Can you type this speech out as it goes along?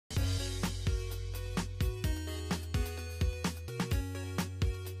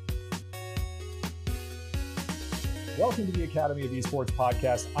Welcome to the Academy of Esports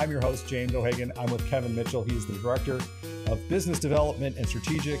podcast. I'm your host, James O'Hagan. I'm with Kevin Mitchell. He's the Director of Business Development and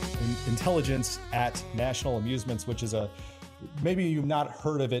Strategic Intelligence at National Amusements, which is maybe you've not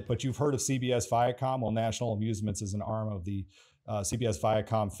heard of it, but you've heard of CBS Viacom. Well, National Amusements is an arm of the CBS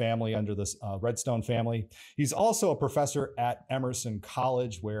Viacom family under this Redstone family. He's also a professor at Emerson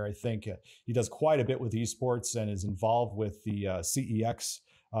College, where I think he does quite a bit with esports and is involved with the CEX,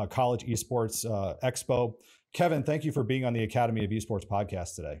 College Esports Expo. Kevin, thank you for being on the Academy of Esports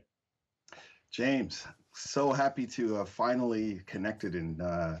podcast today. James, so happy to have finally connected and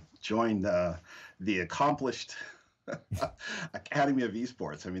joined the accomplished Academy of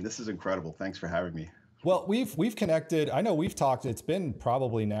Esports. I mean, this is incredible. Thanks for having me. Well, we've connected. I know we've talked. It's been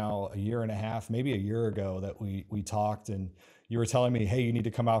probably now a year and a half, maybe a year ago that we talked, and you were telling me, hey, you need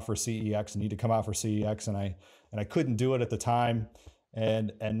to come out for CEX. You need to come out for CEX, and I couldn't do it at the time.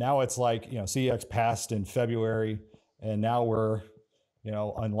 And now it's like, CEX passed in February, and now we're,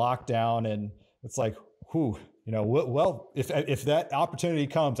 on lockdown, and it's like, well, if that opportunity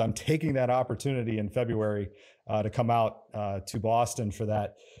comes, I'm taking that opportunity in February to come out to Boston for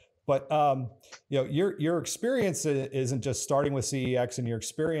that. But your experience isn't just starting with CEX, and your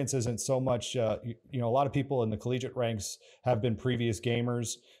experience isn't so much. A lot of people in the collegiate ranks have been previous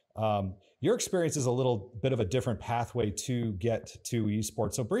gamers. Your experience is a little bit of a different pathway to get to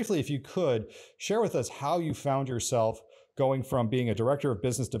esports. So briefly, if you could share with us how you found yourself going from being a director of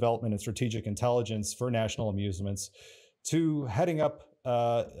business development and strategic intelligence for National Amusements to heading up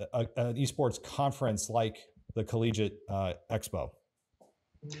an esports conference like the Collegiate Expo.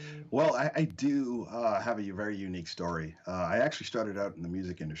 Well, I do have a very unique story. I actually started out in the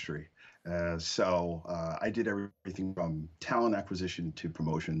music industry. So I did everything from talent acquisition to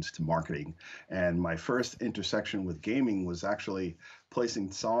promotions to marketing. And my first intersection with gaming was actually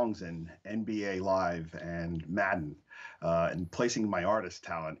placing songs in NBA Live and Madden, and placing my artist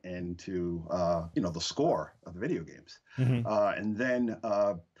talent into, the score of the video games. Mm-hmm. And then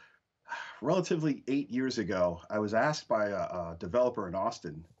relatively 8 years ago, I was asked by a developer in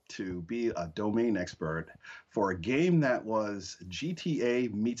Austin to be a domain expert for a game that was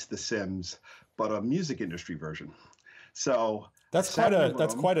GTA meets The Sims, but a music industry version. So that's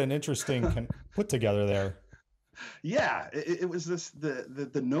quite an interesting put together there. Yeah, it was this.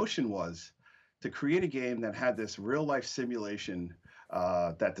 The notion was to create a game that had this real life simulation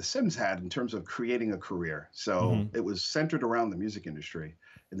that The Sims had in terms of creating a career. So It was centered around the music industry.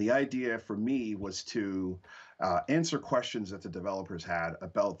 And the idea for me was to answer questions that the developers had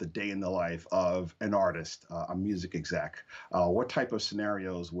about the day in the life of an artist, a music exec. What type of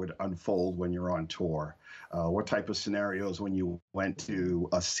scenarios would unfold when you're on tour? What type of scenarios when you went to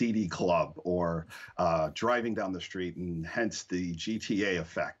a CD club or driving down the street, and hence the GTA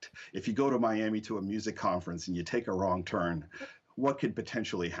effect. If you go to Miami to a music conference and you take a wrong turn, what could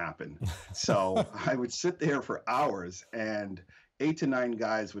potentially happen? So I would sit there for hours, and 8 to 9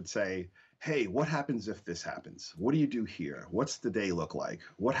 guys would say, hey, what happens if this happens? What do you do here? What's the day look like?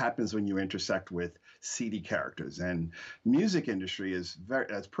 What happens when you intersect with CD characters? And music industry is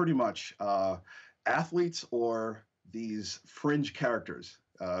pretty much athletes or these fringe characters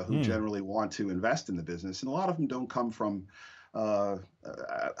who generally want to invest in the business. And a lot of them don't come from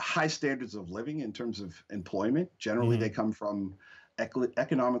high standards of living in terms of employment. Generally, they come from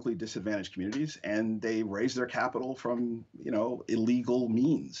economically disadvantaged communities, and they raise their capital from illegal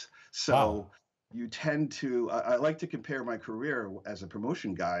means. So you tend to I like to compare my career as a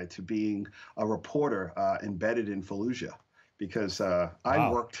promotion guy to being a reporter embedded in Fallujah, because I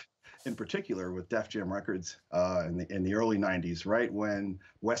worked in particular with Def Jam Records in the early 90s, right when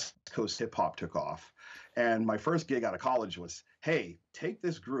West Coast hip hop took off. And my first gig out of college was, hey, take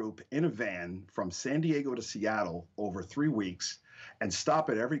this group in a van from San Diego to Seattle over 3 weeks and stop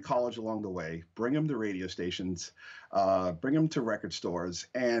at every college along the way, bring them to radio stations, bring them to record stores.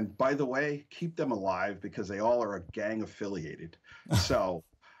 And by the way, keep them alive because they all are gang affiliated. So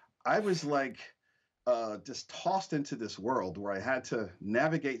I was like, just tossed into this world where I had to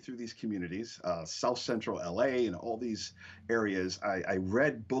navigate through these communities, South Central LA and all these areas. I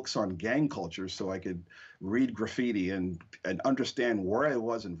read books on gang culture so I could read graffiti and understand where I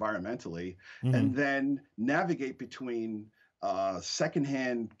was environmentally, and then navigate between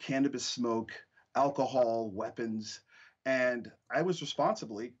secondhand cannabis smoke, alcohol, weapons. And I was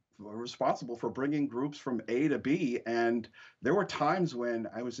responsible for bringing groups from A to B. And there were times when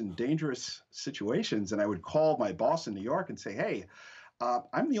I was in dangerous situations, and I would call my boss in New York and say, hey,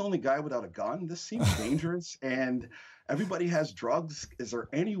 I'm the only guy without a gun. This seems dangerous. And everybody has drugs. Is there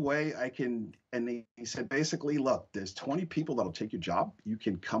any way I can? And he said, basically, look, there's 20 people that'll take your job. You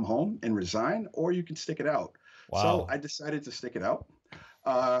can come home and resign, or you can stick it out. So Wow. I decided to stick it out.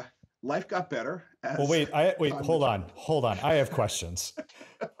 Life got better Well, as wait, hold on, hold on. I have questions.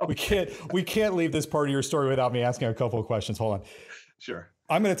 okay. We can't leave this part of your story without me asking a couple of questions. Hold on. Sure.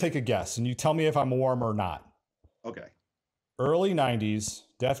 I'm going to take a guess and you tell me if I'm warm or not. Okay. Early 90s,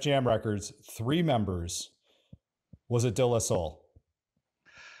 Def Jam Records, 3 members. Was it De La Soul?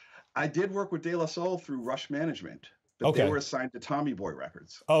 I did work with De La Soul through Rush Management, but they Okay. were assigned to Tommy Boy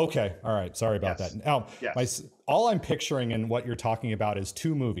Records. Oh, okay. All right. Sorry about Yes. that. Now, Yes. all I'm picturing in what you're talking about is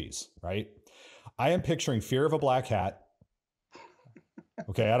 2 movies, right? I am picturing Fear of a Black Hat.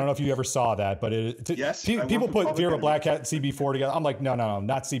 Okay, I don't know if you ever saw that, but Yes, people put Fear of a Black Hat and CB4 together. I'm like, no,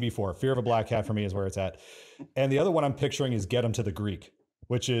 not CB4. Fear of a Black Hat for me is where it's at. And the other one I'm picturing is Get 'Em to the Greek,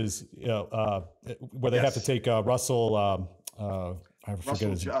 which is where they have to take Russell. I forget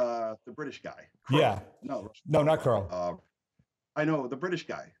his name. The British guy. Carl. Yeah. No, not Carl. I know the British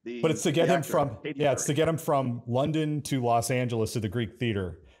guy. But it's to get him from it's to get him from London to Los Angeles to the Greek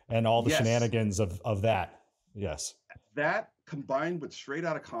theater and all the shenanigans of that. Yes. That combined with Straight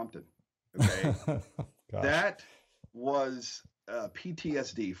Outta Compton. Okay. That was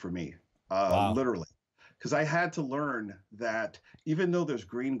PTSD for me, Wow. literally. Because I had to learn that even though there's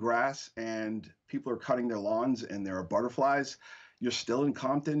green grass and people are cutting their lawns and there are butterflies, you're still in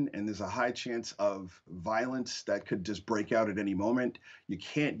Compton and there's a high chance of violence that could just break out at any moment. You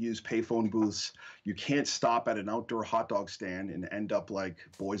can't use payphone booths. You can't stop at an outdoor hot dog stand and end up like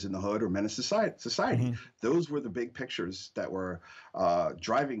Boys in the Hood or Menace Society. Mm-hmm. Those were the big pictures that were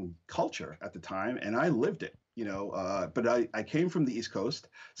driving culture at the time, and I lived it. But I came from the East Coast,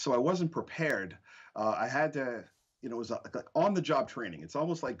 so I wasn't prepared. I had to, it was like on-the-job training. It's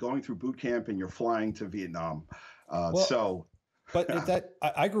almost like going through boot camp and you're flying to Vietnam. But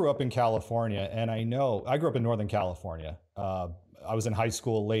I grew up in California, and I grew up in Northern California. I was in high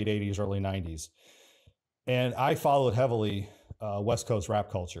school, late 80s, early 90s. And I followed heavily West Coast rap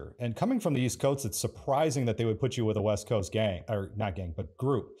culture. And coming from the East Coast, it's surprising that they would put you with a West Coast gang, or not gang, but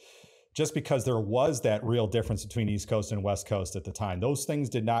group, just because there was that real difference between East Coast and West Coast at the time. Those things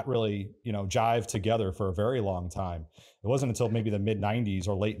did not really, jive together for a very long time. It wasn't until maybe the mid 90s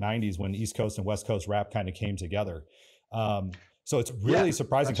or late 90s when East Coast and West Coast rap kind of came together. So it's really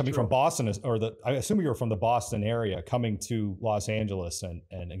surprising coming from Boston, I assume you were from the Boston area, coming to Los Angeles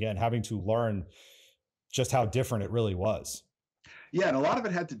and again, having to learn just how different it really was. Yeah, and a lot of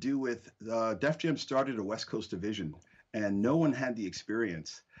it had to do with Def Jam started a West Coast division, and no one had the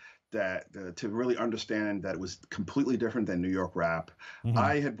experience that to really understand that it was completely different than New York rap. Mm-hmm.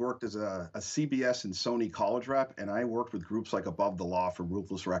 I had worked as a CBS and Sony college rep, and I worked with groups like Above the Law from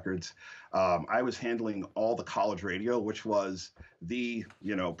Ruthless Records. I was handling all the college radio, which was the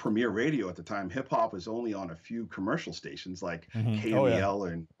premier radio at the time. Hip hop was only on a few commercial stations like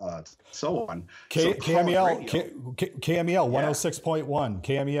KMEL and so on. KMEL 106.1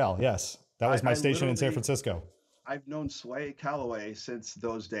 KMEL. Yes, that was my station in San Francisco. I've known Sway Calloway since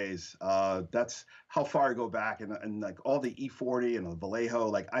those days. That's how far I go back, and like all the E40 and the Vallejo.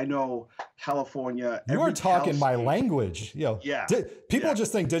 Like I know California. You are talking my language. Yeah. People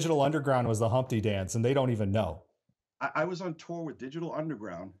just think Digital Underground was the Humpty Dance, and they don't even know. I was on tour with Digital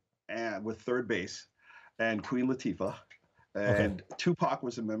Underground and with Third Base and Queen Latifah, and Tupac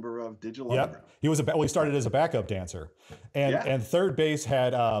was a member of Digital Underground. He started as a backup dancer, and Third Base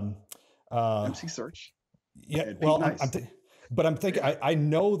had MC Search. Yeah, well, nice. I'm thinking I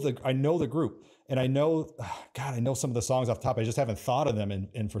know the group, and I know some of the songs off the top. I just haven't thought of them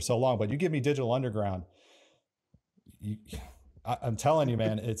in for so long. But you give me Digital Underground, I'm telling you,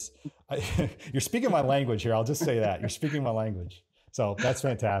 man, you're speaking my language here. I'll just say that you're speaking my language. So that's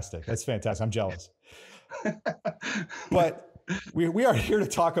fantastic. That's fantastic. I'm jealous. But we are here to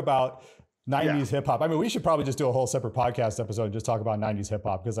talk about 90s hip hop. I mean, we should probably just do a whole separate podcast episode and just talk about 90s hip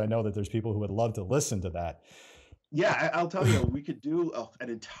hop, because I know that there's people who would love to listen to that. Yeah, I'll tell you, we could do an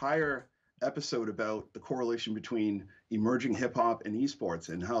entire episode about the correlation between emerging hip hop and esports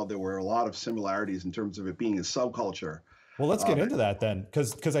and how there were a lot of similarities in terms of it being a subculture. Well, let's get into that then,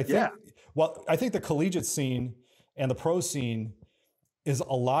 because I think I think the collegiate scene and the pro scene is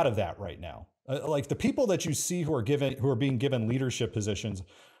a lot of that right now. Like the people that you see who are being given leadership positions.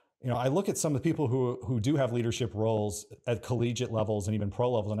 I look at some of the people who do have leadership roles at collegiate levels and even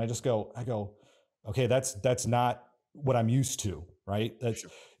pro levels, and I go, okay, that's not what I'm used to, right? That's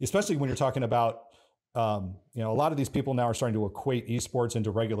especially when you're talking about, a lot of these people now are starting to equate esports into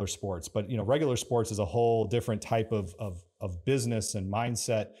regular sports, but regular sports is a whole different type of business and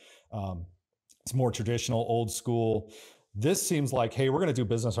mindset. It's more traditional, old school. This seems like, hey, we're going to do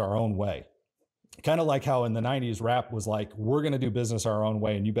business our own way. Kind of like how in the 90s rap was like, we're going to do business our own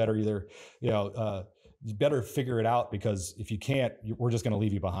way, and you better either, you better figure it out, because if you can't, we're just going to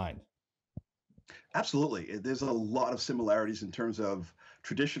leave you behind. Absolutely. There's a lot of similarities in terms of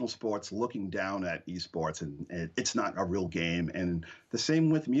traditional sports looking down at esports, and it's not a real game. And the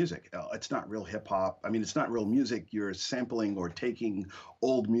same with music. It's not real hip hop. I mean, it's not real music. You're sampling or taking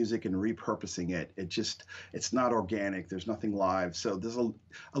old music and repurposing it. It's not organic. There's nothing live. So there's a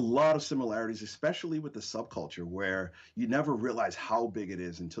lot of similarities, especially with the subculture, where you never realize how big it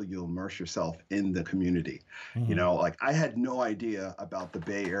is until you immerse yourself in the community. Mm-hmm. Like I had no idea about the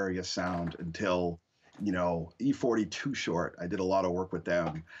Bay Area sound until E40 Too Short. I did a lot of work with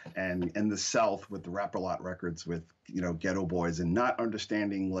them, and in the South with the Rap-A-Lot records with Ghetto Boys, and not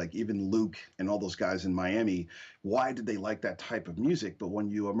understanding, like, even Luke and all those guys in Miami, why did they like that type of music? But when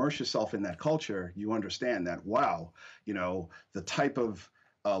you immerse yourself in that culture, you understand that, wow, the type of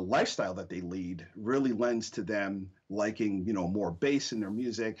lifestyle that they lead really lends to them liking, more bass in their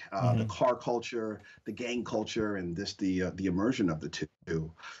music, the car culture, the gang culture, and the immersion of the two.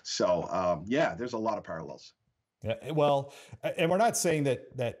 So yeah, there's a lot of parallels. Yeah, well, and we're not saying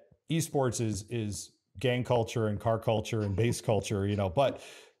that esports is gang culture and car culture and bass culture, but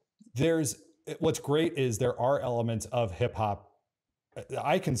what's great is there are elements of hip hop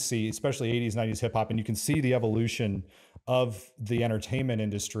I can see, especially 80s, 90s hip hop, and you can see the evolution of the entertainment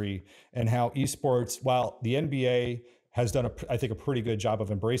industry and how esports, while the NBA has done, I think, a pretty good job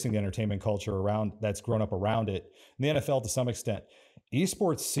of embracing the entertainment culture that's grown up around it, and the NFL to some extent,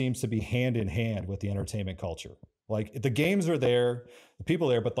 esports seems to be hand in hand with the entertainment culture. Like the games are there, the people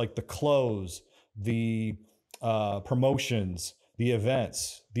are there, but like the clothes, the promotions, the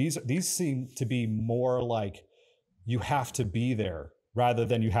events, these seem to be more like you have to be there rather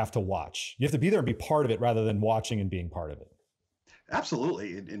than you have to watch. You have to be there and be part of it rather than watching and being part of it.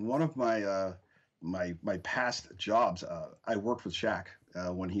 Absolutely. In one of my my past jobs, I worked with Shaq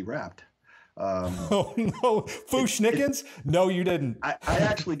when he rapped. Oh no, Fushnikins? No, you didn't. I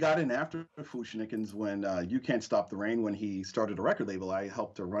actually got in after Fushnikins when You Can't Stop the Rain, when he started a record label. I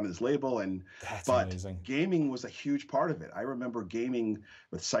helped to run his label, but amazing. Gaming was a huge part of it. I remember gaming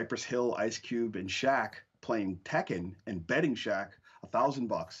with Cypress Hill, Ice Cube, and Shaq, playing Tekken and betting Shaq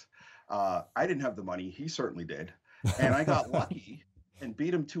 $1,000. I didn't have the money; he certainly did, and I got lucky and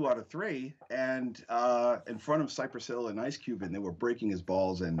beat him 2 out of 3, and in front of Cypress Hill and Ice Cube, and they were breaking his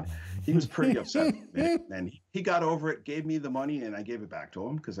balls, and he was pretty upset. And he got over it, gave me the money, and I gave it back to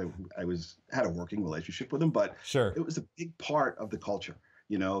him because I had a working relationship with him. But sure, it was a big part of the culture.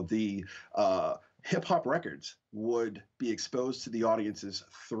 The hip hop records would be exposed to the audiences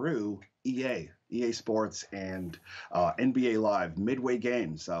through EA Sports, and NBA Live, Midway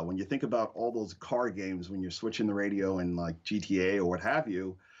games. When you think about all those car games, when you're switching the radio and like GTA or what have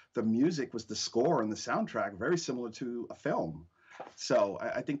you, the music was the score and the soundtrack, very similar to a film. So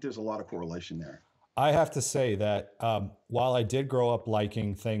I think there's a lot of correlation there. I have to say that while I did grow up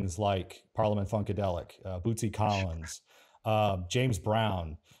liking things like Parliament Funkadelic, Bootsy Collins, James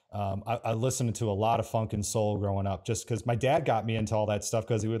Brown, I listened to a lot of funk and soul growing up, just because my dad got me into all that stuff,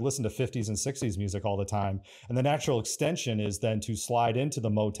 because he would listen to 50s and 60s music all the time. And the natural extension is then to slide into the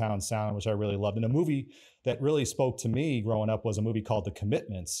Motown sound, which I really loved. And a movie that really spoke to me growing up was a movie called The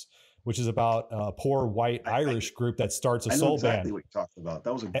Commitments, which is about a poor white Irish group that starts a soul band. I know exactly what you talked about.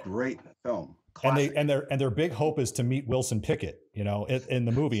 That was a great film. Classic. And their big hope is to meet Wilson Pickett, in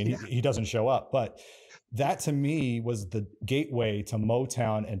the movie, and he doesn't show up. But that to me was the gateway to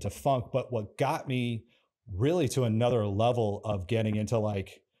Motown and to funk. But what got me really to another level of getting into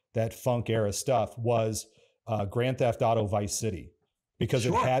like that funk era stuff was Grand Theft Auto Vice City, because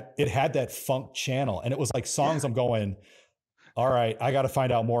it had that funk channel, and it was like songs I'm going, all right, I got to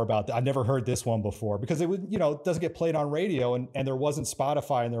find out more about that. I've never heard this one before, because it would, it doesn't get played on radio, and there wasn't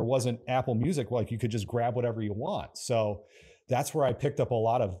Spotify and there wasn't Apple Music. Like you could just grab whatever you want. So that's where I picked up a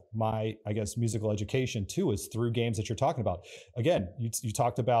lot of my, I guess, musical education too, is through games that you're talking about. Again, you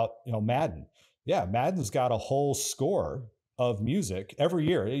talked about, Madden. Yeah, Madden's got a whole score of music every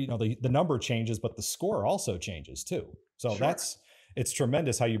year. The number changes, but the score also changes too. So it's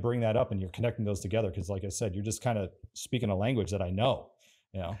tremendous how you bring that up and you're connecting those together. Because like I said, you're just kind of speaking a language that I know,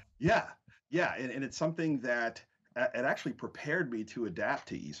 Yeah. And it's something that it actually prepared me to adapt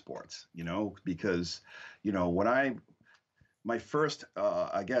to esports, because, when my first,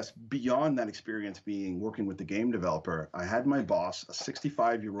 I guess, beyond that experience being working with the game developer, I had my boss, a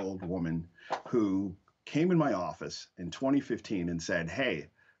 65-year-old woman, who came in my office in 2015 and said, hey,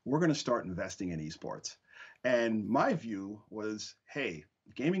 we're going to start investing in esports. And my view was, hey,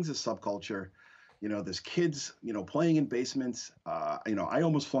 gaming's a subculture. There's kids, playing in basements. I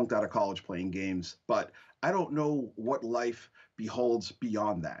almost flunked out of college playing games, but I don't know what life beholds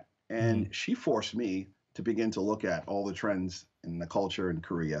beyond that. And she forced me to begin to look at all the trends in the culture in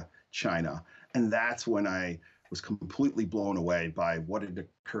Korea, China. And that's when I was completely blown away by what had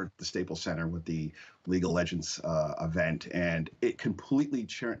occurred at the Staples Center with the League of Legends event. And it completely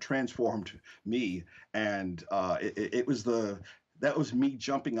transformed me. And it was that was me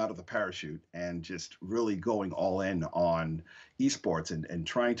jumping out of the parachute and just really going all in on esports and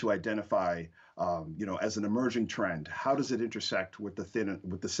trying to identify, as an emerging trend, how does it intersect with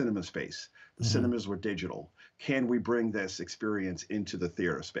the cinema space? The cinemas were digital. Can we bring this experience into the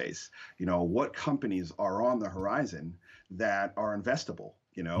theater space? What companies are on the horizon that are investable?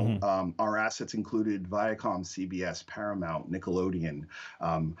 Our assets included Viacom, CBS, Paramount, Nickelodeon.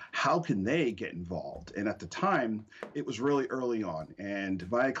 How can they get involved? And at the time, it was really early on, and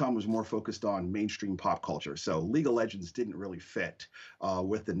Viacom was more focused on mainstream pop culture. So League of Legends didn't really fit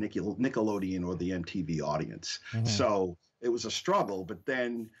with the Nickelodeon or the MTV audience. So it was a struggle, but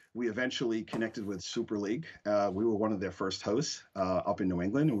then we eventually connected with Super League. We were one of their first hosts up in New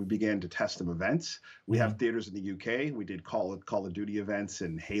England, and we began to test some events. We have theaters in the UK. We did Call of Duty events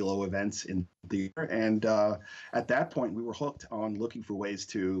and Halo events in theater. And at that point, we were hooked on looking for ways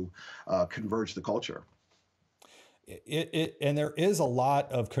to converge the culture. And there is a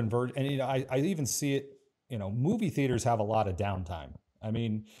lot of converge. And, I even see it, movie theaters have a lot of downtime. I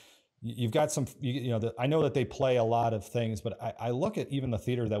mean, you've got some, I know that they play a lot of things, but I look at even the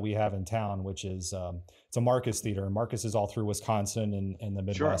theater that we have in town, which is, it's a Marcus theater, and Marcus is all through Wisconsin and the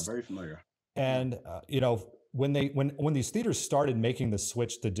Midwest. Sure, I'm very familiar. And, when these theaters started making the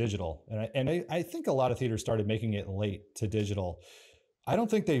switch to digital, and I think a lot of theaters started making it late to digital, I don't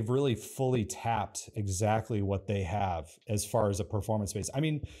think they've really fully tapped exactly what they have as far as a performance space. I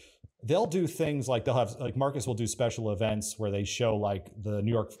mean, they'll do things like Marcus will do special events where they show like the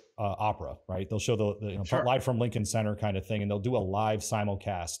New York Opera, right? They'll show the Sure. live from Lincoln Center kind of thing, and they'll do a live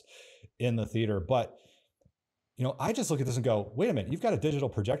simulcast in the theater. But I just look at this and go, wait a minute, you've got a digital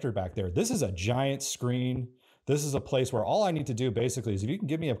projector back there. This is a giant screen. This is a place where all I need to do basically is if you can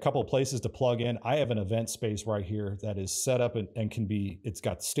give me a couple of places to plug in, I have an event space right here that is set up and it's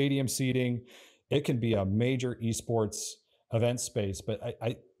got stadium seating. It can be a major esports event space, but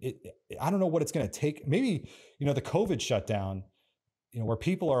I don't know what it's going to take. Maybe, the COVID shutdown, where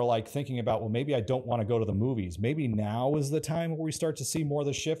people are like thinking about, well, maybe I don't want to go to the movies. Maybe now is the time where we start to see more of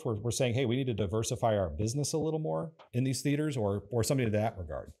the shift where we're saying, hey, we need to diversify our business a little more in these theaters or something to that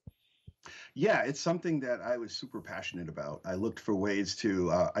regard. Yeah, it's something that I was super passionate about. I looked for ways to,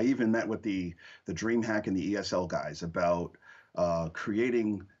 I even met with the DreamHack and the ESL guys about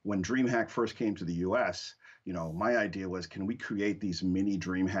creating, when DreamHack first came to the US, my idea was, can we create these mini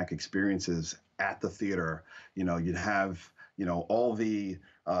DreamHack experiences at the theater? You'd have, all the,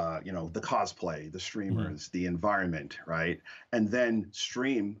 the cosplay, the streamers, the environment, right? And then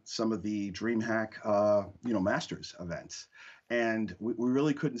stream some of the DreamHack, Masters events. And we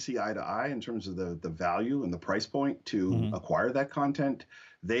really couldn't see eye to eye in terms of the value and the price point to acquire that content.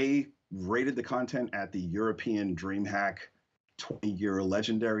 They rated the content at the European DreamHack 20-year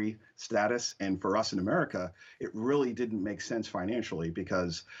legendary status. And for us in America, it really didn't make sense financially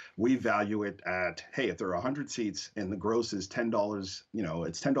because we value it at, hey, if there are 100 seats and the gross is $10,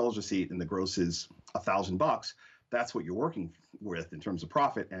 it's $10 a seat and the gross is $1,000, that's what you're working with in terms of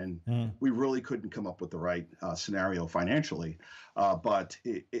profit. And we really couldn't come up with the right scenario financially. But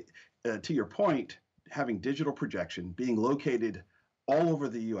to your point, having digital projection, being located all over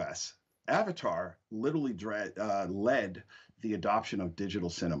the US, Avatar literally led the adoption of digital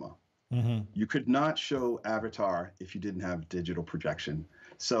cinema. You could not show Avatar if you didn't have digital projection.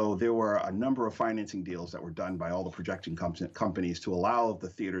 So there were a number of financing deals that were done by all the projection companies to allow the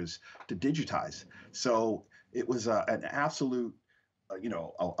theaters to digitize. So it was an absolute,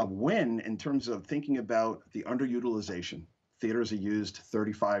 a win in terms of thinking about the underutilization. Theaters are used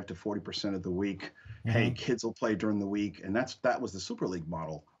 35 to 40% of the week. Hey, kids will play during the week. And that was the Super League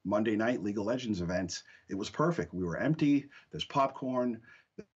model. Monday night League of Legends events. It was perfect. We were empty. There's popcorn.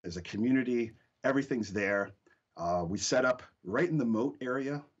 There's a community. Everything's there. We set up right in the moat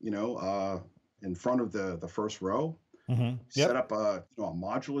area, in front of the first row. Set up a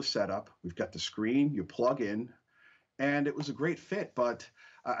modular setup. We've got the screen. You plug in. And it was a great fit. But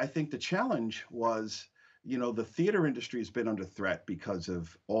I think the challenge was, the theater industry has been under threat because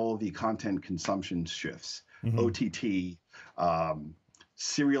of all the content consumption shifts, OTT,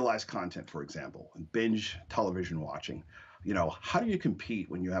 serialized content, for example, and binge television watching. How do you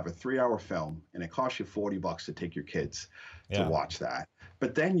compete when you have a 3-hour film and it costs you $40 to take your kids to watch that?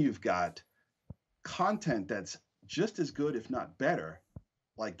 But then you've got content that's just as good, if not better,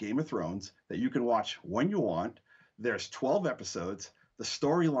 like Game of Thrones, that you can watch when you want. There's 12 episodes. the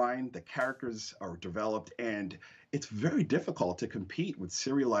storyline, the characters are developed, and it's very difficult to compete with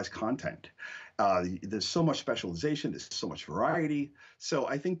serialized content. There's so much specialization, there's so much variety. So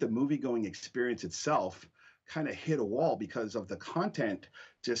I think the movie going experience itself kind of hit a wall because of the content.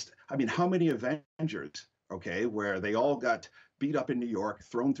 Just, I mean, how many Avengers, okay, where they all got beat up in New York,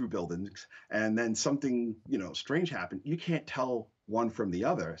 thrown through buildings, and then something, strange happened. You can't tell one from the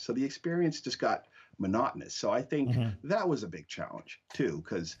other. So the experience just got monotonous. So I think that was a big challenge too,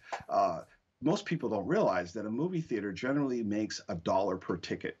 because most people don't realize that a movie theater generally makes $1 per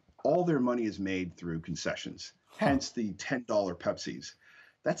ticket. All their money is made through concessions, hence the $10 Pepsis.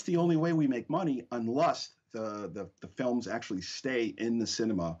 That's the only way we make money, unless the films actually stay in the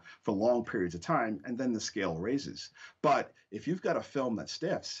cinema for long periods of time, and then the scale raises. But if you've got a film that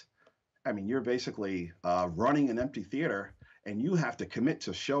stiffs, I mean, you're basically running an empty theater, and you have to commit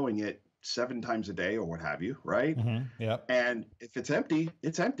to showing it 7 times a day or what have you, right? Yep. And if it's empty,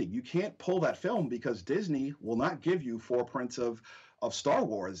 it's empty. You can't pull that film because Disney will not give you 4 prints of Star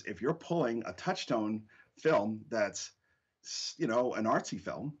Wars if you're pulling a Touchstone film that's, an artsy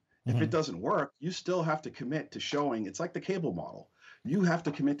film. If it doesn't work, you still have to commit to showing. It's like the cable model. You have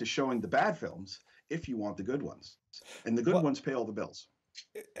to commit to showing the bad films if you want the good ones, and the good ones pay all the bills.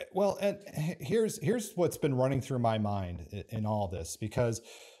 Well, and here's what's been running through my mind in all this, because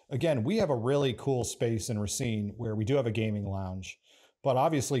again, we have a really cool space in Racine where we do have a gaming lounge, but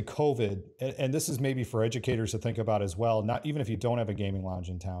obviously COVID, and this is maybe for educators to think about as well, not even if you don't have a gaming lounge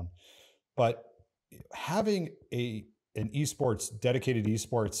in town, but having an dedicated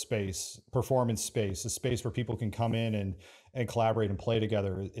esports space, performance space, a space where people can come in and collaborate and play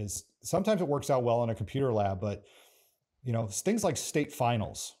together is sometimes it works out well in a computer lab, but things like state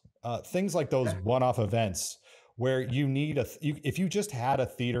finals, things like those one-off events where you need if you just had a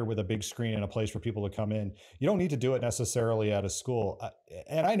theater with a big screen and a place for people to come in, you don't need to do it necessarily at a school.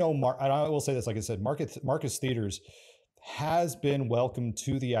 And I know, and I will say this, like I said, Marcus Theaters has been welcome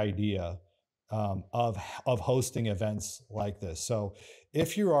to the idea of hosting events like this. So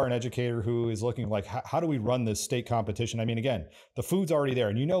if you are an educator who is looking like, how do we run this state competition? I mean, again, the food's already there,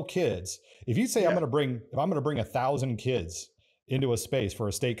 and kids, if you say, if I'm going to bring 1,000 kids into a space for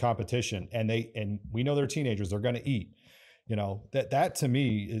a state competition, and we know they're teenagers, they're going to eat, that to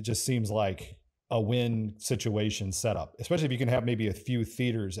me, it just seems like a win situation setup, especially if you can have maybe a few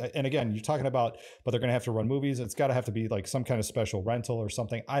theaters. And again, you're talking about, but they're going to have to run movies. It's got to have to be like some kind of special rental or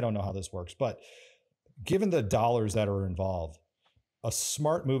something. I don't know how this works, but given the dollars that are involved, a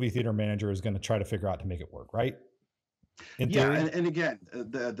smart movie theater manager is going to try to figure out to make it work, right? And again,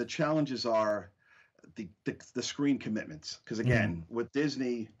 the challenges are the screen commitments. Because again, with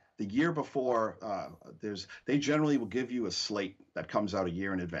Disney, the year before, they generally will give you a slate that comes out a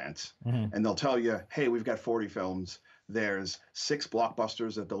year in advance, and they'll tell you, hey, we've got 40 films. There's 6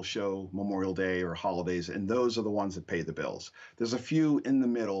 blockbusters that they'll show Memorial Day or holidays, and those are the ones that pay the bills. There's a few in the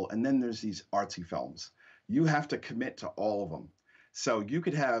middle, and then there's these artsy films. You have to commit to all of them. So you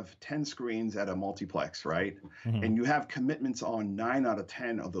could have 10 screens at a multiplex, right? And you have commitments on 9 out of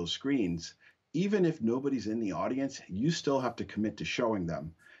 10 of those screens. Even if nobody's in the audience, you still have to commit to showing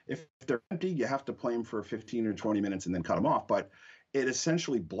them. If they're empty, you have to play them for 15 or 20 minutes and then cut them off. But it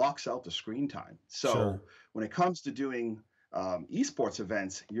essentially blocks out the screen time. So when it comes to doing esports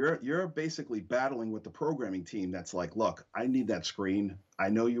events, you're basically battling with the programming team that's like, look, I need that screen. I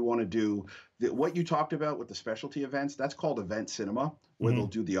know you want to do what you talked about with the specialty events. That's called event cinema, where they'll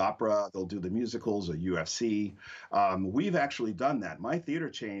do the opera, they'll do the musicals or UFC. We've actually done that. My theater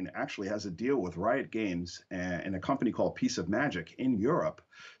chain actually has a deal with Riot Games and a company called Piece of Magic in Europe.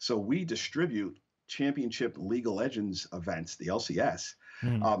 So we distribute Championship League of Legends events, the LCS,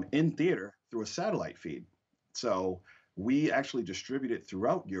 in theater through a satellite feed. So we actually distribute it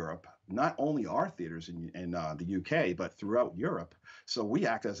throughout Europe, not only our theaters in the UK, but throughout Europe. So we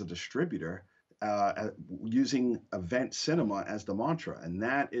act as a distributor using event cinema as the mantra. And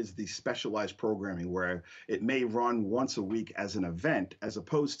that is the specialized programming where it may run once a week as an event, as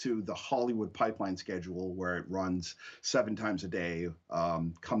opposed to the Hollywood pipeline schedule where it runs 7 times a day,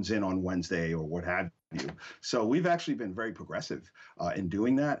 comes in on Wednesday or what have you. So we've actually been very progressive in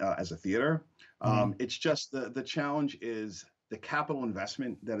doing that as a theater. It's just the challenge is the capital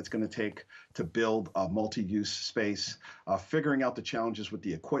investment that it's going to take to build a multi-use space, figuring out the challenges with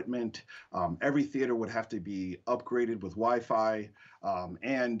the equipment. Every theater would have to be upgraded with Wi-Fi.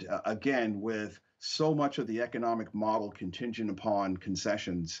 And again, with so much of the economic model contingent upon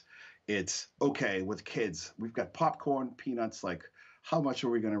concessions, it's okay with kids. We've got popcorn, peanuts, like how much are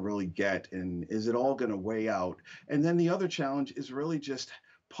we going to really get? And is it all going to weigh out? And then the other challenge is really just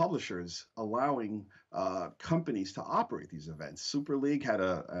publishers allowing companies to operate these events. Super League had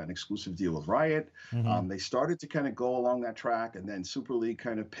an exclusive deal with Riot. Mm-hmm. They started to kind of go along that track, and then Super League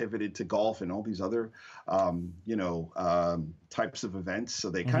kind of pivoted to golf and all these other, types of events. So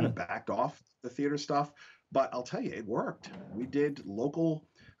they kind Mm-hmm. of backed off the theater stuff. But I'll tell you, it worked. We did local.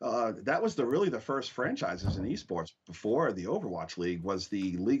 That was really the first franchises in esports before the Overwatch League was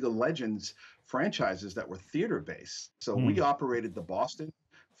the League of Legends franchises that were theater based. So we operated the Boston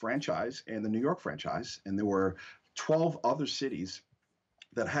franchise and the New York franchise, and there were 12 other cities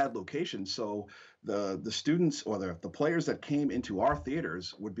that had locations. So the students or the players that came into our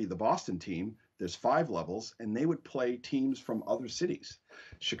theaters would be the Boston team. There's 5 levels, and they would play teams from other cities.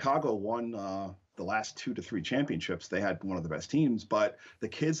 Chicago won the last 2 to 3 championships. They had one of the best teams, but the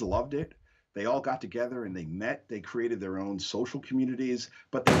kids loved it. They all got together and they met. They created their own social communities,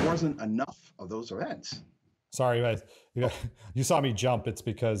 but there wasn't enough of those events. Sorry, guys. You saw me jump. It's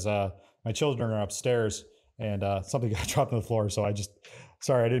because my children are upstairs and something got dropped on the floor. So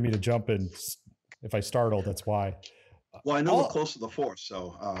sorry, I didn't mean to jump in. If I startled, that's why. Well, I know we're close to the force,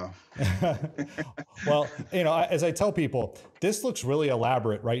 so. Well, as I tell people, this looks really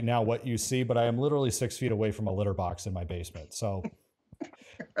elaborate right now, what you see, but I am literally 6 feet away from a litter box in my basement. So.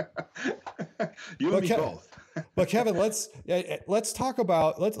 You and me both. But Kevin, let's talk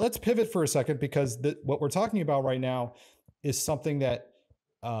about let's pivot for a second, because what we're talking about right now is something that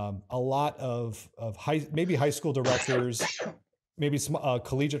a lot of maybe high school directors, maybe some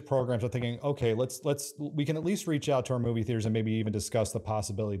collegiate programs are thinking, okay, we can at least reach out to our movie theaters and maybe even discuss the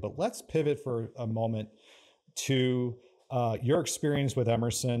possibility. But let's pivot for a moment to your experience with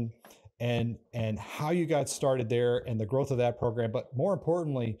Emerson and how you got started there and the growth of that program. But more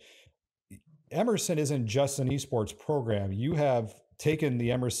importantly, Emerson isn't just an esports program. You have taken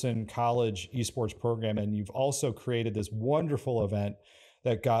the Emerson College Esports program and you've also created this wonderful event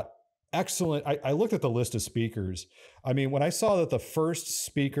that got excellent. I looked at the list of speakers. I mean, when I saw that the first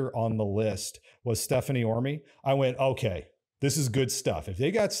speaker on the list was Stephanie Orme, I went, okay, this is good stuff. If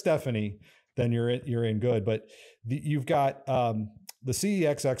they got Stephanie, then you're in good. But you've got the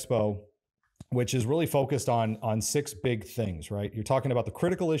CEX Expo, which is really focused on 6 big things, right? You're talking about the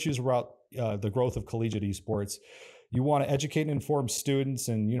critical issues around the growth of collegiate esports. You want to educate and inform students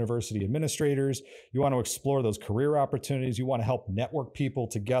and university administrators. You want to explore those career opportunities. You want to help network people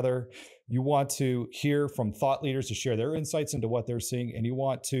together. You want to hear from thought leaders to share their insights into what they're seeing. And you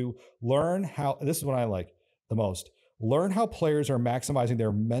want to learn how, this is what I like the most, learn how players are maximizing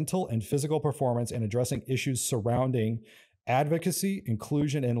their mental and physical performance and addressing issues surrounding advocacy,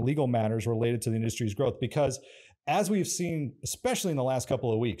 inclusion, and legal matters related to the industry's growth. Because as we've seen, especially in the last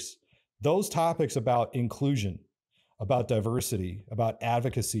couple of weeks, those topics about inclusion, about diversity, about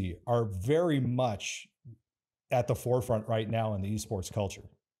advocacy are very much at the forefront right now in the esports culture.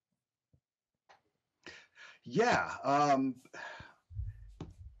 Yeah.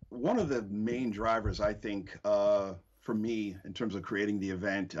 One of the main drivers, I think, for me in terms of creating the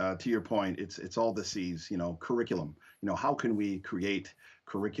event, to your point, it's all the C's, curriculum. How can we create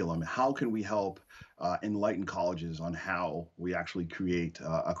curriculum? How can we help enlighten colleges on how we actually create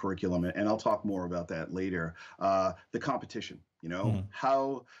a curriculum? And I'll talk more about that later. The competition,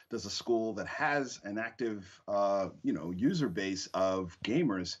 how does a school that has an active, user base of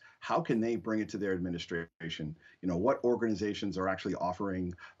gamers, how can they bring it to their administration? What organizations are actually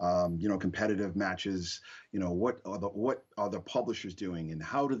offering, competitive matches? What are the publishers doing, and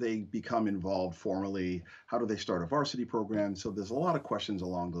how do they become involved formally? How do they start a varsity program? So there's a lot of questions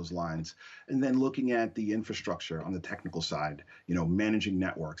along those lines. And then looking at the infrastructure on the technical side, managing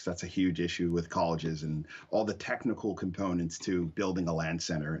networks, that's a huge issue with colleges, and all the technical components to building a LAN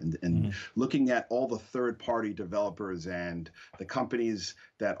center, and looking at all the third-party developers and the companies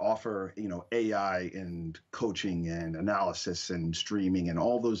that offer, AI and coaching and analysis and streaming and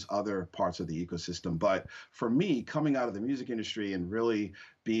all those other parts of the ecosystem. But for me, coming out of the music industry and really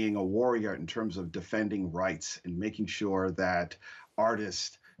being a warrior in terms of defending rights and making sure that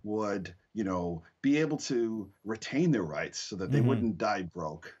artists would, be able to retain their rights so that they wouldn't die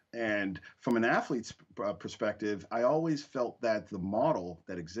broke. And from an athlete's perspective, I always felt that the model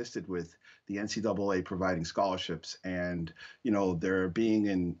that existed with the NCAA providing scholarships and, there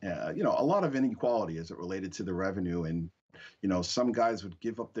being a lot of inequality as it related to the revenue. And, some guys would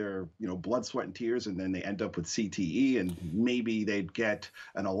give up their, blood, sweat, and tears, and then they end up with CTE, and maybe they'd get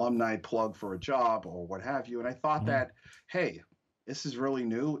an alumni plug for a job or what have you. And I thought that, hey, this is really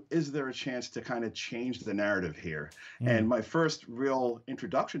new. Is there a chance to kind of change the narrative here? And my first real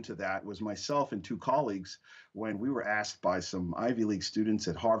introduction to that was myself and 2 colleagues when we were asked by some Ivy League students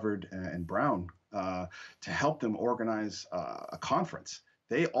at Harvard and Brown to help them organize a conference.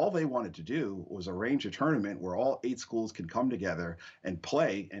 all they wanted to do was arrange a tournament where all 8 schools can come together and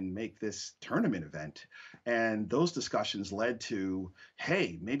play and make this tournament event. And those discussions led to,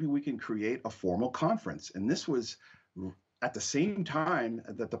 hey, maybe we can create a formal conference. And this was at the same time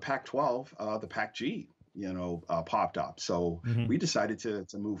that the Pac-12, the Pac-G, popped up. So we decided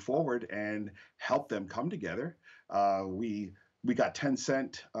to move forward and help them come together. We got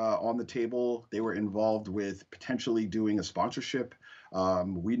Tencent on the table. They were involved with potentially doing a sponsorship.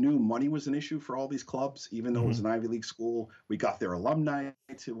 We knew money was an issue for all these clubs, even though it was an Ivy League school. We got their alumni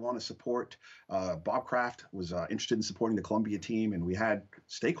to want to support. Bob Kraft was interested in supporting the Columbia team, and we had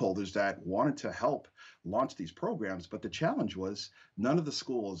stakeholders that wanted to help launch these programs. But the challenge was none of the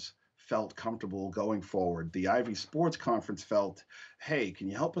schools felt comfortable going forward. The Ivy Sports Conference felt, hey, can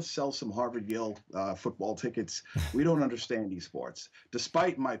you help us sell some Harvard-Yale football tickets? We don't understand esports.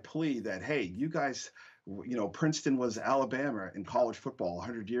 Despite my plea that, hey, you guys, Princeton was Alabama in college football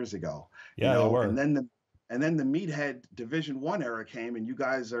 100 years ago. Yeah, they were. And then the meathead Division I era came, and you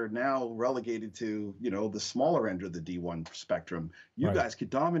guys are now relegated to, the smaller end of the D1 spectrum. You guys could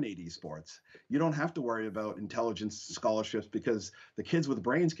dominate esports. You don't have to worry about intelligence scholarships because the kids with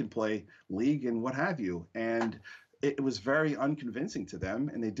brains can play league and what have you. And it was very unconvincing to them,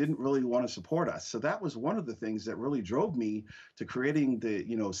 and they didn't really want to support us. So that was one of the things that really drove me to creating the,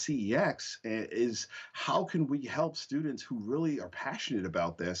 CEX, is how can we help students who really are passionate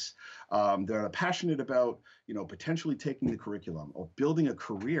about this, that are passionate about, potentially taking the curriculum or building a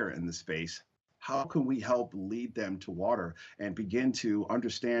career in the space. How can we help lead them to water and begin to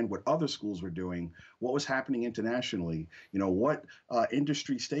understand what other schools were doing, what was happening internationally, what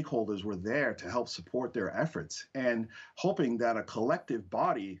industry stakeholders were there to help support their efforts, and hoping that a collective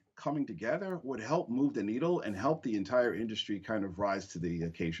body coming together would help move the needle and help the entire industry kind of rise to the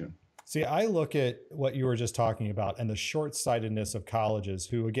occasion. See, I look at what you were just talking about and the short-sightedness of colleges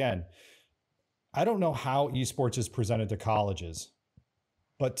who, again, I don't know how esports is presented to colleges,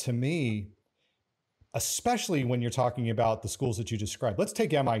 but to me, especially when you're talking about the schools that you described. Let's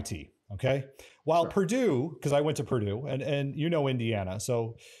take MIT, okay? While Purdue, because I went to Purdue, and Indiana,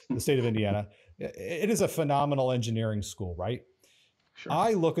 so the state of Indiana, it is a phenomenal engineering school, right? Sure.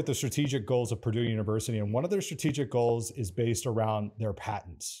 I look at the strategic goals of Purdue University, and one of their strategic goals is based around their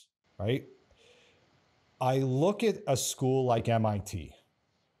patents, right? I look at a school like MIT,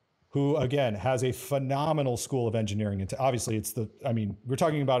 who again has a phenomenal school of engineering. And obviously we're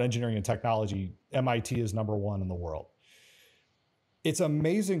talking about engineering and technology. MIT is #1 in the world. It's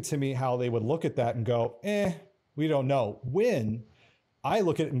amazing to me how they would look at that and go, we don't know. When I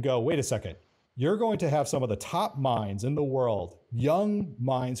look at it and go, wait a second, you're going to have some of the top minds in the world, young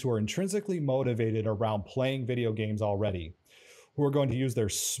minds who are intrinsically motivated around playing video games already, who are going to use their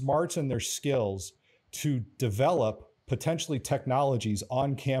smarts and their skills to develop potentially technologies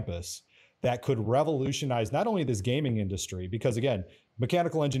on campus that could revolutionize not only this gaming industry, because again,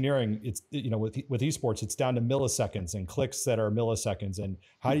 mechanical engineering, it's, with esports, it's down to milliseconds and clicks that are milliseconds. And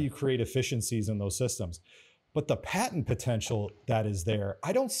how do you create efficiencies in those systems? But the patent potential that is there,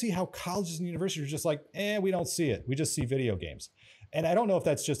 I don't see how colleges and universities are just like, we don't see it. We just see video games. And I don't know if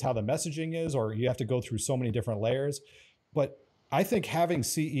that's just how the messaging is, or you have to go through so many different layers. But I think having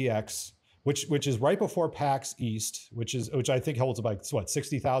CEX, which is right before PAX East, which I think holds about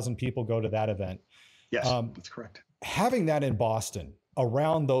 60,000 people go to that event. Yes, that's correct. Having that in Boston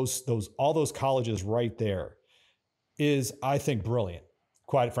around all those colleges right there is, I think, brilliant.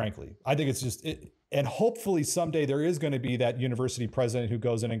 Quite frankly, I think it's just and hopefully someday there is going to be that university president who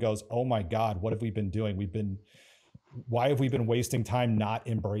goes in and goes, "Oh my God, what have we been doing? Why have we been wasting time not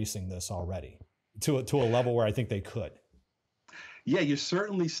embracing this already to a level where I think they could." Yeah, you're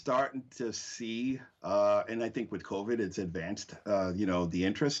certainly starting to see, and I think with COVID, it's advanced, the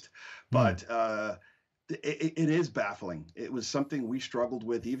interest, but it is baffling. It was something we struggled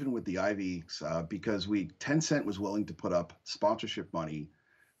with, even with the Ivies, because Tencent was willing to put up sponsorship money,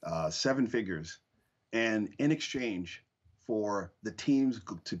 7 figures, and in exchange for the teams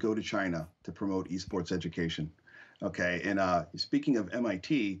to go to China to promote esports education. Okay, and speaking of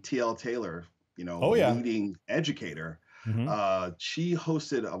MIT, TL Taylor, leading educator. She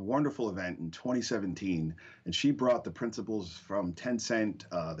hosted a wonderful event in 2017, and she brought the principals from Tencent,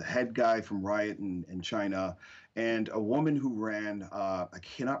 the head guy from Riot in China, and a woman who ran, I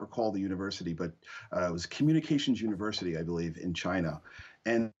cannot recall the university, but it was Communications University, I believe, in China.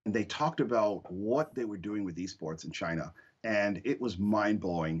 And they talked about what they were doing with esports in China, and it was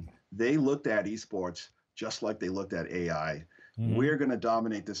mind-blowing. They looked at esports just like they looked at AI. We're going to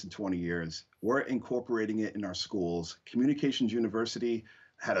dominate this in 20 years. We're incorporating it in our schools. Communications University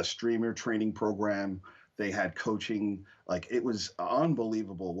had a streamer training program. They had coaching. Like, it was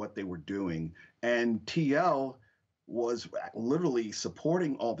unbelievable what they were doing. And TL was literally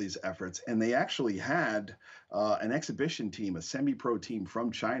supporting all these efforts. And they actually had an exhibition team, a semi-pro team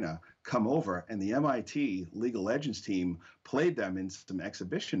from China, come over, and the MIT League of Legends team played them in some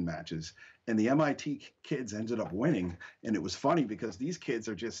exhibition matches. And the MIT kids ended up winning. And it was funny because these kids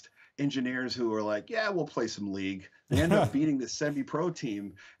are just engineers who are like, yeah, we'll play some league. They end up beating the semi-pro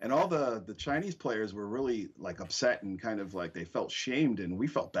team, and all the Chinese players were really like upset and kind of like they felt shamed, and we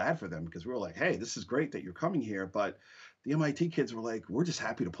felt bad for them because we were like, hey, this is great that you're coming here, but the MIT kids were like, we're just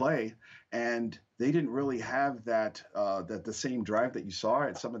happy to play, and they didn't really have that the same drive that you saw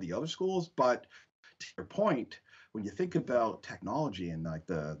at some of the other schools. But to your point, when you think about technology and like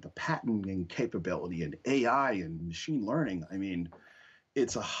the patenting capability and AI and machine learning, I mean,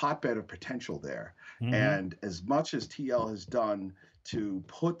 it's a hotbed of potential there. Mm-hmm. And as much as TL has done to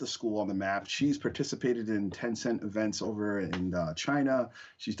put the school on the map, she's participated in Tencent events over in China.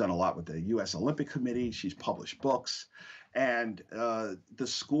 She's done a lot with the U.S. Olympic Committee. She's published books. And the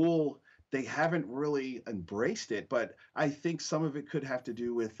school, they haven't really embraced it, but I think some of it could have to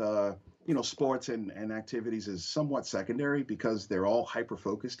do with sports and activities is somewhat secondary because they're all hyper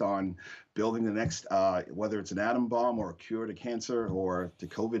focused on building the next, whether it's an atom bomb or a cure to cancer or to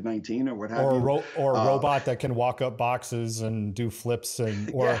COVID-19 or what have you. Or a robot that can walk up boxes and do flips,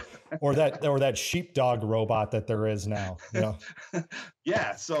 and or that sheepdog robot that there is now.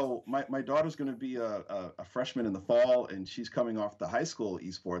 Yeah. So my daughter's going to be a freshman in the fall, and she's coming off the high school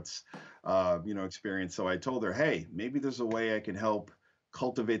esports experience. So I told her, hey, maybe there's a way I can help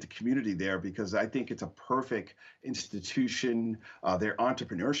cultivate the community there, because I think it's a perfect institution, their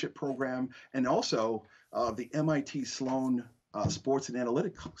entrepreneurship program, and also the MIT Sloan Sports and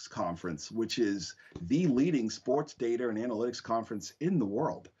Analytics Conference, which is the leading sports data and analytics conference in the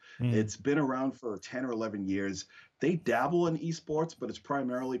world. It's been around for 10 or 11 years. They dabble in esports, but it's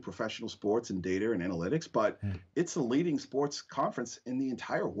primarily professional sports and data and analytics, but it's the leading sports conference in the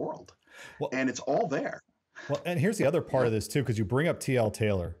entire world. Well, and it's all there. Well, and here's the other part of this too, because you bring up TL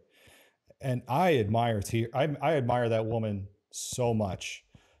Taylor, and I admire I admire that woman so much,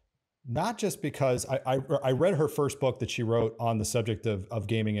 not just because I read her first book that she wrote on the subject of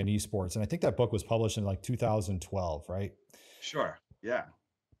gaming and esports, and I think that book was published in like 2012, right? Sure. Yeah.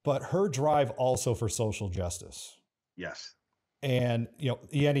 But her drive also for social justice. Yes. And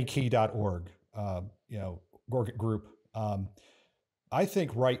enekey.org, group. I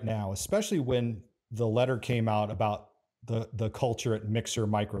think right now, especially when the letter came out about the culture at Mixer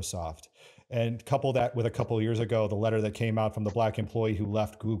Microsoft, and couple that with a couple of years ago, the letter that came out from the Black employee who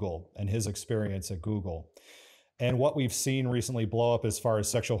left Google and his experience at Google, and what we've seen recently blow up as far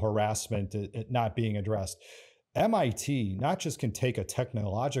as sexual harassment it not being addressed. MIT not just can take a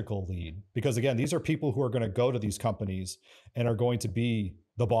technological lead, because again, these are people who are going to go to these companies and are going to be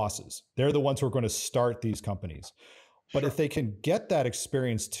the bosses. They're the ones who are going to start these companies. But if they can get that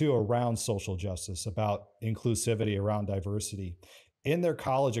experience too around social justice, about inclusivity, around diversity in their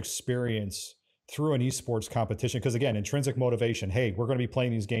college experience through an esports competition, because again, intrinsic motivation, hey, we're going to be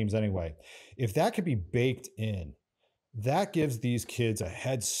playing these games anyway. If that could be baked in, that gives these kids a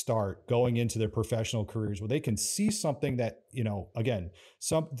head start going into their professional careers where they can see something that, again,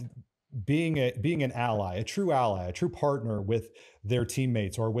 being an ally, a true partner with their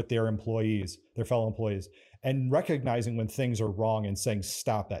teammates or with their employees, their fellow employees, and recognizing when things are wrong and saying,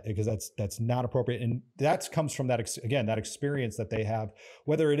 stop that, because that's not appropriate. And that comes from that experience that they have,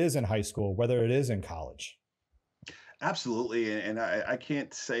 whether it is in high school, whether it is in college. Absolutely. And I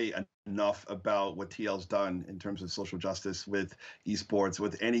can't say enough about what TL's done in terms of social justice with esports,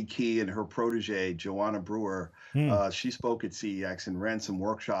 with ENEKEY and her protege, Joanna Brewer. She spoke at CEX and ran some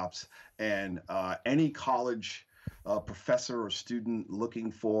workshops. And any college professor or student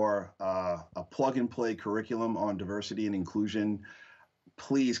looking for a plug and play curriculum on diversity and inclusion,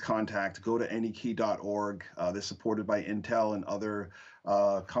 please go to enekey.org. They're supported by Intel and other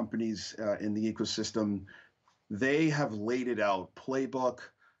companies in the ecosystem. They have laid it out: playbook,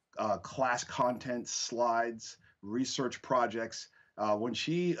 class content, slides, research projects. When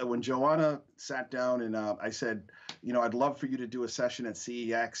Joanna sat down and I said, I'd love for you to do a session at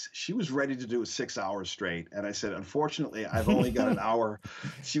CEX, she was ready to do it 6 hours straight. And I said, unfortunately, I've only got an hour.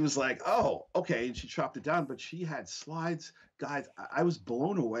 She was like, oh, okay. And she chopped it down, but she had slides. Guys, I was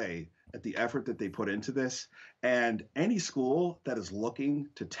blown away at the effort that they put into this. And any school that is looking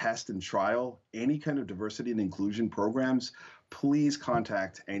to test and trial any kind of diversity and inclusion programs, please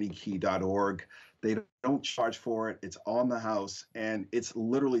contact anykey.org. They don't charge for it. It's on the house, and it's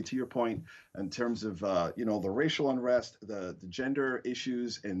literally, to your point, in terms of the racial unrest, the gender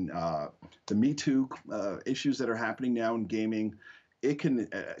issues, and the Me Too issues that are happening now in gaming. It can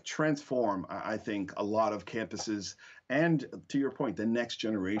transform, I think, a lot of campuses, and to your point, the next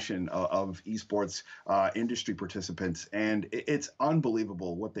generation of esports industry participants. And it's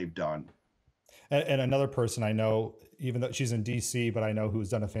unbelievable what they've done. And another person I know, even though she's in DC, but I know who's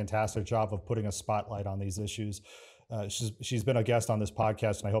done a fantastic job of putting a spotlight on these issues. She's been a guest on this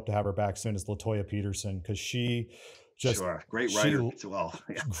podcast, and I hope to have her back soon, is Latoya Peterson, because she just sure, great writer as well.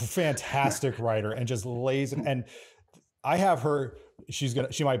 Yeah. Fantastic writer, and just lays it. And I have her.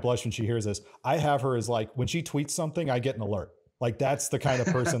 She might blush when she hears this. I have her as like, when she tweets something, I get an alert. Like, that's the kind of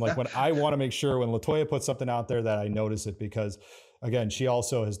person, like, when I want to make sure when Latoya puts something out there that I notice it, because again, she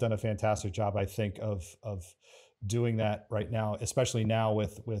also has done a fantastic job, I think, of doing that right now, especially now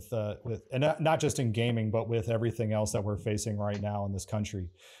with and not just in gaming, but with everything else that we're facing right now in this country.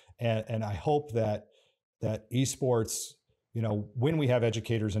 And I hope that esports, when we have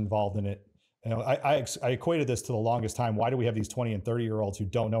educators involved in it, I equated this to the longest time. Why do we have these 20 and 30-year-olds who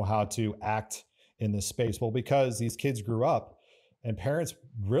don't know how to act in this space? Well, because these kids grew up and parents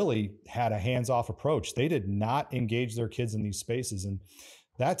really had a hands-off approach. They did not engage their kids in these spaces. And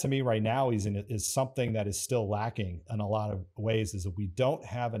that, to me, right now is something that is still lacking in a lot of ways, is that we don't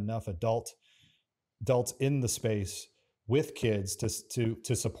have enough adults in the space with kids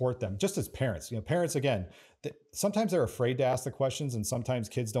to support them, just as parents. Parents, again, sometimes they're afraid to ask the questions, and sometimes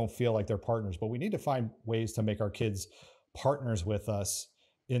kids don't feel like they're partners, but we need to find ways to make our kids partners with us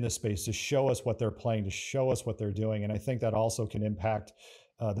in this space, to show us what they're playing, to show us what they're doing. And I think that also can impact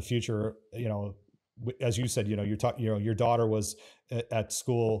the future. As you said, your daughter was at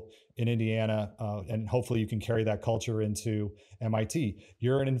school in Indiana, and hopefully you can carry that culture into MIT.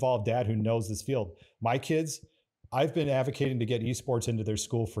 You're an involved dad who knows this field. My kids, I've been advocating to get esports into their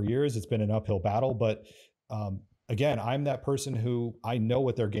school for years. It's been an uphill battle, but again, I'm that person who, I know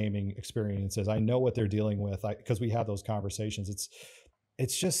what their gaming experience is. I know what they're dealing with, because we have those conversations.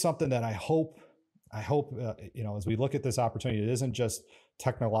 It's just something that I hope, as we look at this opportunity, it isn't just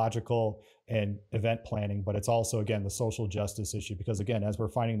technological and event planning, but it's also, again, the social justice issue. Because again, as we're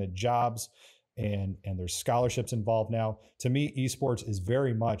finding the jobs and there's scholarships involved now, to me, esports is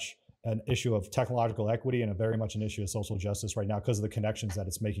very much an issue of technological equity and very much an issue of social justice right now, because of the connections that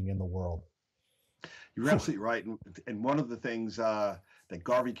it's making in the world. You're absolutely right. And one of the things that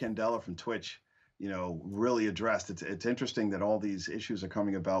Garvey Candela from Twitch, really addressed, it's interesting that all these issues are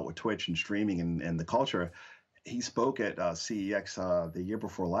coming about with Twitch and streaming and the culture. He spoke at CEX the year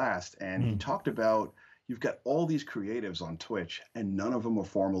before last, and he talked about, you've got all these creatives on Twitch, and none of them were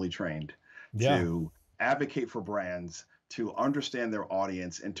formally trained to advocate for brands, to understand their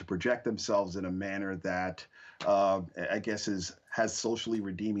audience, and to project themselves in a manner that I guess has socially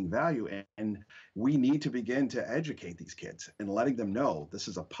redeeming value. And we need to begin to educate these kids and letting them know this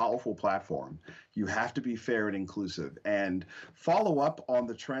is a powerful platform. You have to be fair and inclusive, and follow up on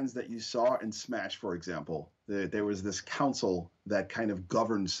the trends that you saw in Smash, for example. There was this council that kind of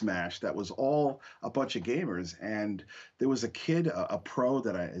governed Smash that was all a bunch of gamers. And there was a kid, a pro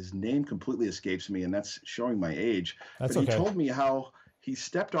that his name completely escapes me, and that's showing my age. But he told me how he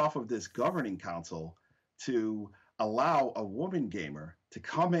stepped off of this governing council to allow a woman gamer to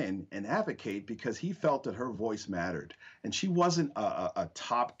come in and advocate, because he felt that her voice mattered. And she wasn't a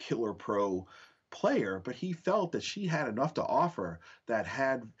top killer pro player, but he felt that she had enough to offer that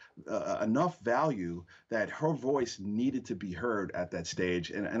had enough value that her voice needed to be heard at that stage.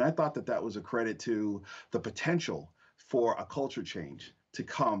 And I thought that was a credit to the potential for a culture change to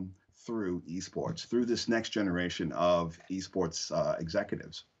come through esports, through this next generation of esports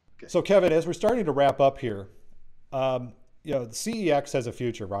executives. Okay. So Kevin, as we're starting to wrap up here, the CEX has a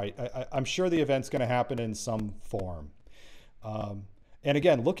future, right? I'm sure the event's going to happen in some form. And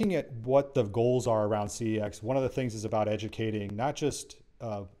again, looking at what the goals are around CEX, one of the things is about educating not just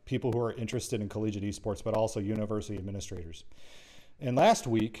people who are interested in collegiate esports, but also university administrators. And last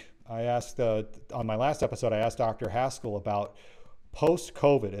week, I asked, on my last episode, I asked Dr. Haskell about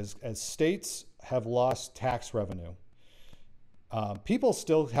post-COVID, as states have lost tax revenue. People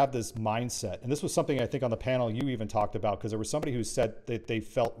still have this mindset, and this was something I think on the panel you even talked about, because there was somebody who said that they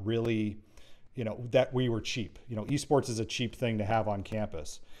felt really, that we were cheap. Esports is a cheap thing to have on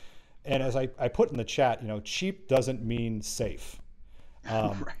campus. And as I put in the chat, cheap doesn't mean safe.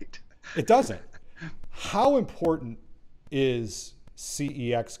 Right. It doesn't. How important is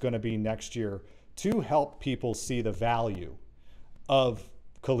CEX going to be next year to help people see the value of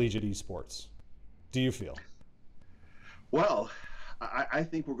collegiate esports? Do you feel? Well, I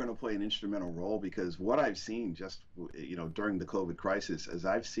think we're going to play an instrumental role because what I've seen just during the COVID crisis is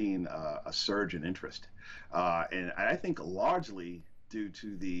I've seen a surge in interest, and I think largely due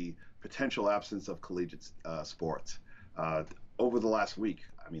to the potential absence of collegiate sports. Uh, Over the last week,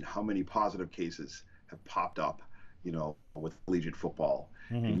 I mean, how many positive cases have popped up, with collegiate football?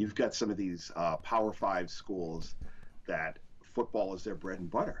 Mm-hmm. And you've got some of these Power Five schools that football is their bread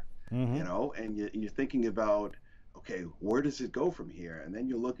and butter, Mm-hmm. and you're thinking about, okay, where does it go from here? And then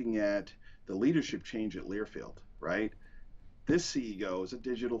you're looking at the leadership change at Learfield, right? This CEO is a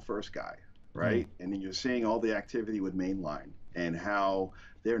digital first guy, Mm-hmm. right? And then you're seeing all the activity with Mainline and how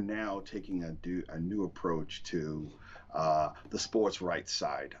they're now taking a new approach to the sports rights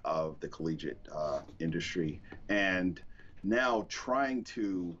side of the collegiate industry, and now trying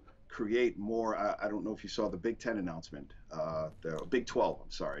to create more. I don't know if you saw the Big Ten announcement, the Big 12.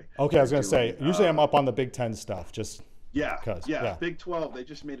 I'm sorry, Okay, I they're was going to say, doing. usually I'm up on the Big Ten stuff, just Yeah, because. yeah. Yeah. Big 12. They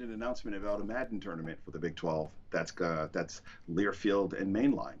just made an announcement about a Madden tournament for the Big 12. That's Learfield and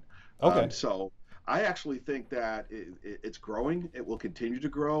Mainline. Okay. So I actually think that it's growing. It will continue to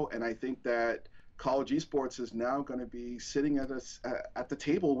grow, and I think that college esports is now going to be sitting at the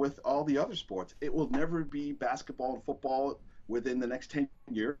table with all the other sports. It will never be basketball and football within the next 10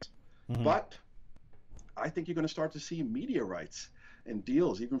 years, Mm-hmm. but I think you're going to start to see media rights and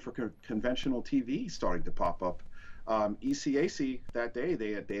deals, even for conventional TV, starting to pop up. ECAC that day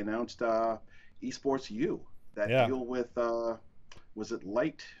they announced Esports U, that Yeah. deal with was it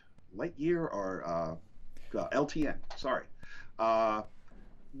Lightyear or LTN? Sorry, uh,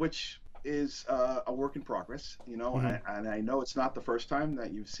 which is a work in progress, Mm-hmm. and I know it's not the first time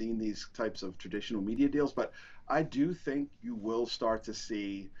that you've seen these types of traditional media deals, but I do think you will start to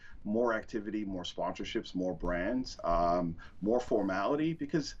see more activity, more sponsorships, more brands, more formality,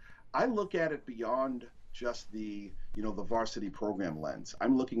 because I look at it beyond just the varsity program lens.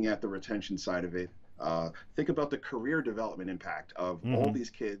 I'm looking at the retention side of it. Think about the career development impact of all Mm-hmm. these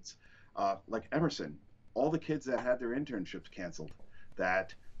kids, like Emerson, all the kids that had their internships canceled,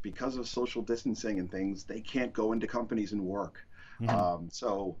 that because of social distancing and things, they can't go into companies and work. Mm-hmm.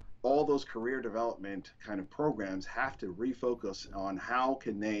 So all those career development kind of programs have to refocus on how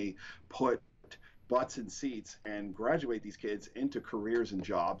can they put butts in seats and graduate these kids into careers and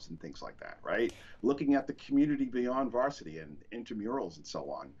jobs and things like that, right? Looking at the community beyond varsity and intramurals and so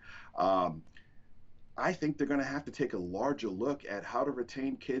on. Um, I think they're going to have to take a larger look at how to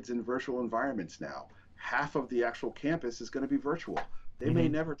retain kids in virtual environments now. Half of the actual campus is going to be virtual. They may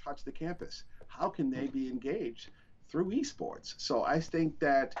Mm-hmm. never touch the campus. How can they be engaged through esports? So I think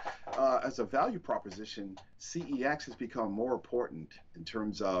that as a value proposition, CEX has become more important in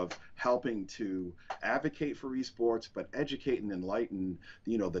terms of helping to advocate for esports, but educate and enlighten,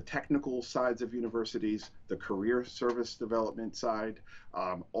 the technical sides of universities, the career service development side,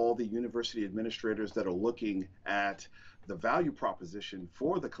 all the university administrators that are looking at the value proposition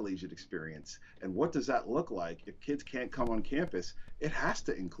for the collegiate experience and what does that look like if kids can't come on campus. It has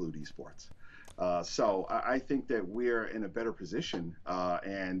to include esports. So I think that we're in a better position,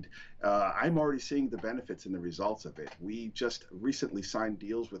 and I'm already seeing the benefits and the results of it. We just recently signed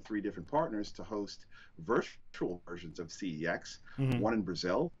deals with 3 different partners to host virtual versions of CEX, Mm-hmm. one in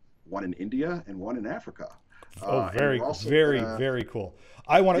Brazil, one in India, and one in Africa. Oh, And very, we're also very, gonna, very cool.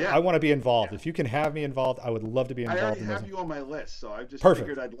 I want to. I yeah, want to be yeah. involved. If you can have me involved, I would love to be I involved already in those. have you on my list, so I just Perfect.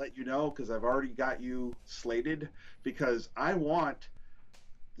 figured I'd let you know because I've already got you slated because I want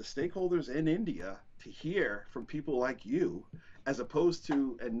the stakeholders in India to hear from people like you, as opposed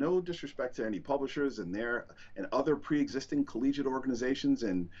to, and no disrespect to any publishers and other pre-existing collegiate organizations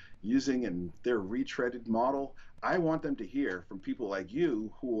and using and their retreaded model. I want them to hear from people like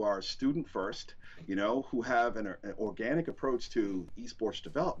you who are student first, who have an organic approach to esports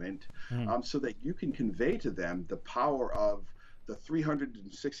development, Mm-hmm. so that you can convey to them the power of the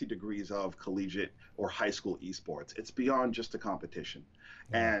 360 degrees of collegiate or high school esports. It's beyond just a competition.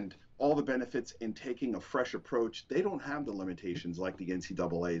 Yeah. And all the benefits in taking a fresh approach, they don't have the limitations like the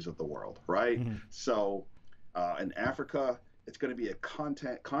NCAAs of the world, right? Mm-hmm. So in Africa, it's going to be a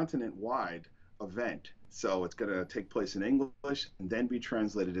continent-wide event. So it's going to take place in English and then be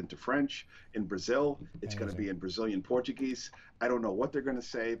translated into French. In Brazil, it's going to Amazing. be in Brazilian Portuguese. I don't know what they're going to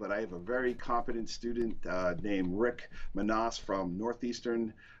say, but I have a very competent student named Rick Manas from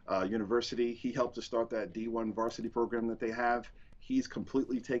Northeastern University. He helped to start that D1 varsity program that they have. He's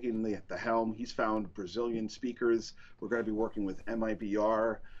completely taken the helm. He's found Brazilian speakers. We're going to be working with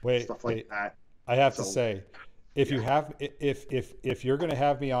MIBR, Wait, stuff like wait. that. I have to So, say, if you yeah. have, if you're going to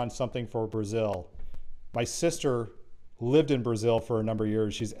have me on something for Brazil, my sister lived in Brazil for a number of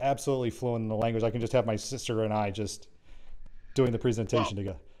years. She's absolutely fluent in the language. I can just have my sister and I just doing the presentation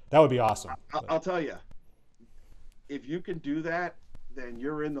together. That would be awesome. I'll tell you, if you can do that, then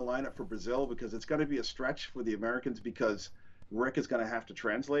you're in the lineup for Brazil, because it's going to be a stretch for the Americans, because Rick is going to have to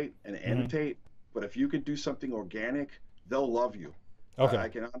translate and annotate. But if you can do something organic, they'll love you. Okay. I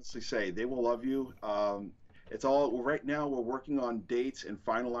can honestly say they will love you. It's all right now. We're working on dates and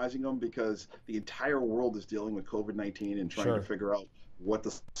finalizing them, because the entire world is dealing with COVID-19 and trying to figure out what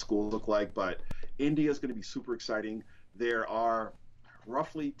the schools look like. But India is going to be super exciting. There are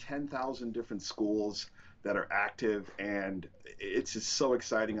roughly 10,000 different schools that are active, and it's just so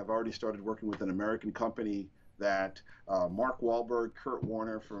exciting. I've already started working with an American company that Mark Wahlberg, Kurt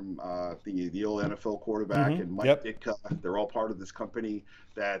Warner from the old NFL quarterback, and Mike Ditka, they're all part of this company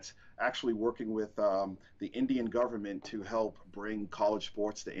that's actually working with the Indian government to help bring college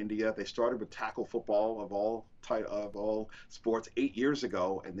sports to India. They started with tackle football of all sports 8 years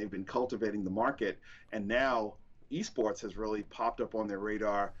ago, and they've been cultivating the market, and now esports has really popped up on their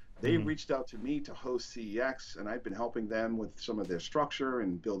radar. They reached out to me to host CEX, and I've been helping them with some of their structure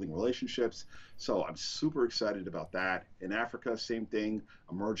and building relationships. So I'm super excited about that. In Africa, same thing,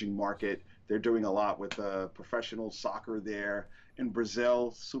 emerging market. They're doing a lot with professional soccer there. In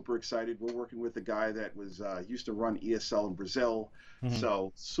Brazil, super excited. We're working with a guy that was used to run ESL in Brazil.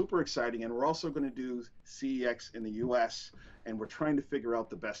 So super exciting. And we're also going to do CEX in the US. And we're trying to figure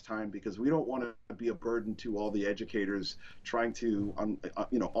out the best time, because we don't want to be a burden to all the educators trying to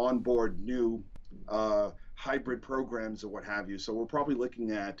onboard new hybrid programs or what have you. So we're probably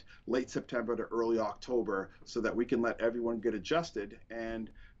looking at late September to early October, so that we can let everyone get adjusted and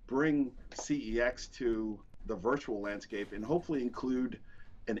bring CEX to the virtual landscape, and hopefully include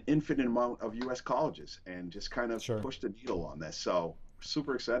an infinite amount of US colleges, and just kind of push the needle on this. So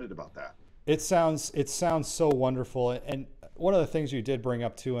super excited about that. It sounds so wonderful. And one of the things you did bring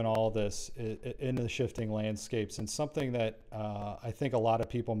up too in all this, in the shifting landscapes, and something that I think a lot of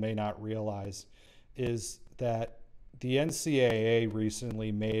people may not realize, is that the NCAA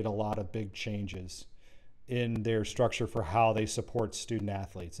recently made a lot of big changes in their structure for how they support student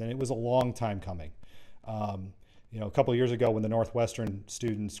athletes. And it was a long time coming. A couple of years ago, when the Northwestern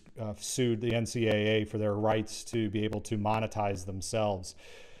students sued the NCAA for their rights to be able to monetize themselves,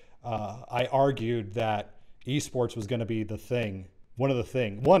 I argued that esports was going to be one of the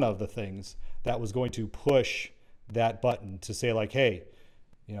things that was going to push that button to say, like, hey,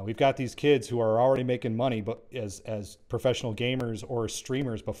 we've got these kids who are already making money, but as professional gamers or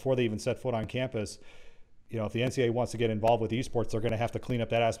streamers before they even set foot on campus. If the NCAA wants to get involved with esports, they're going to have to clean up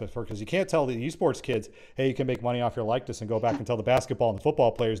that aspect first, because you can't tell the esports kids, hey, you can make money off your likeness, and go back and tell the basketball and the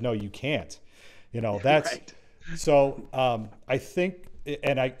football players, no, you can't. That's right. So I think,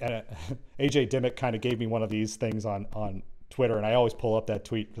 and AJ Dimmick kind of gave me one of these things on Twitter, and I always pull up that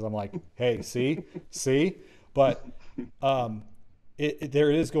tweet, because I'm like, hey, see, but there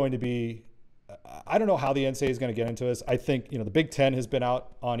is going to be, I don't know how the NCAA is going to get into this. I think, the Big Ten has been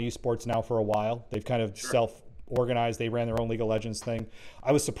out on esports now for a while. They've kind of self-organized. They ran their own League of Legends thing.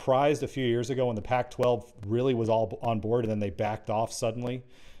 I was surprised a few years ago when the Pac-12 really was all on board, and then they backed off suddenly.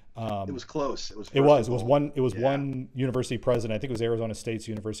 It was close. It was one university president. I think it was Arizona State's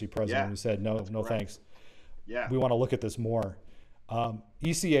university president who said, no, thanks. Yeah. We want to look at this more.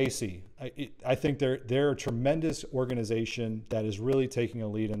 ECAC, I think they're a tremendous organization that is really taking a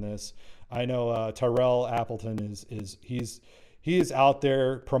lead in this. I know Tyrell Appleton he is out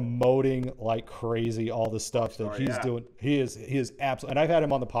there promoting like crazy all the stuff that he's doing. He is absolutely, and I've had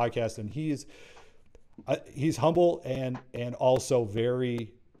him on the podcast, and he's humble and also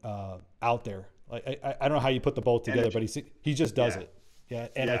very out there. Like I don't know how you put the both together, but he just does it. Yeah,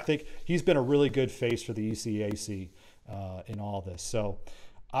 and I think he's been a really good face for the ECAC in all this. So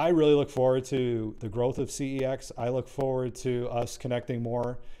I really look forward to the growth of CEX. I look forward to us connecting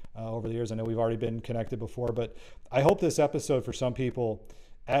more over the years. I know we've already been connected before, but I hope this episode, for some people,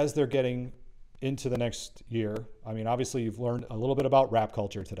 as they're getting into the next year, I mean, obviously you've learned a little bit about rap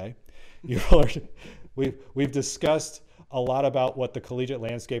culture today. We've discussed a lot about what the collegiate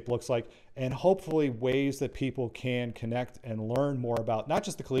landscape looks like, and hopefully ways that people can connect and learn more about not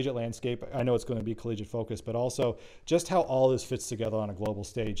just the collegiate landscape. I know it's going to be collegiate focused, but also just how all this fits together on a global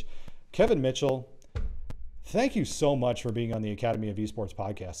stage. Kevin Mitchell, thank you so much for being on the Academy of Esports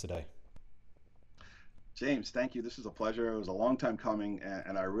podcast today. James, thank you. This is a pleasure. It was a long time coming,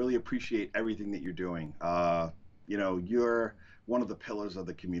 and I really appreciate everything that you're doing. You're one of the pillars of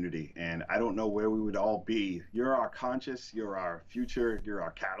the community, and I don't know where we would all be. You're our conscious, you're our future, you're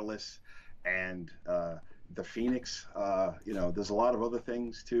our catalyst, and the Phoenix, there's a lot of other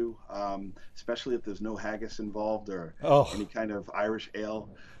things too, especially if there's no haggis involved or any kind of Irish ale.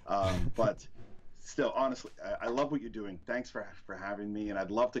 But still, honestly, I love what you're doing. Thanks for having me, and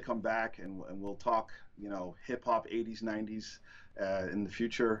I'd love to come back and we'll talk, hip hop 80s, 90s in the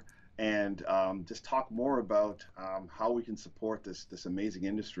future, and just talk more about how we can support this amazing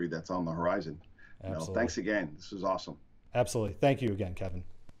industry that's on the horizon. Absolutely. Thanks again. This was awesome. Absolutely. Thank you again, Kevin.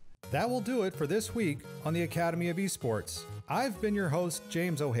 That will do it for this week on the Academy of Esports. I've been your host,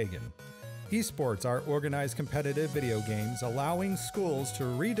 James O'Hagan. Esports are organized competitive video games allowing schools to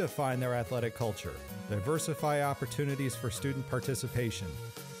redefine their athletic culture, diversify opportunities for student participation,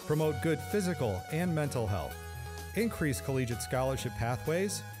 promote good physical and mental health, increase collegiate scholarship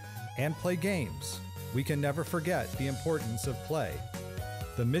pathways, and play games. We can never forget the importance of play.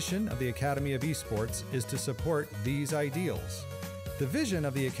 The mission of the Academy of Esports is to support these ideals. The vision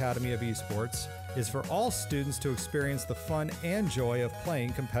of the Academy of Esports is for all students to experience the fun and joy of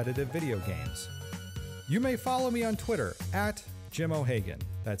playing competitive video games. You may follow me on Twitter at Jim O'Hagan.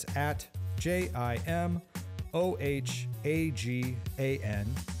 That's at JIMOHAGAN,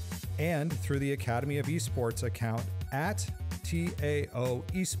 and through the Academy of Esports account at TAO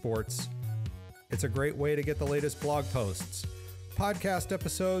Esports. It's a great way to get the latest blog posts, podcast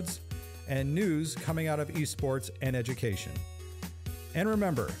episodes, and news coming out of esports and education. And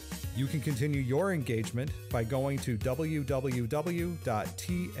remember, you can continue your engagement by going to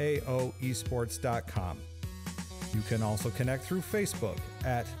www.taoesports.com. You can also connect through Facebook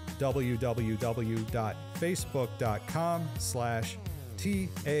at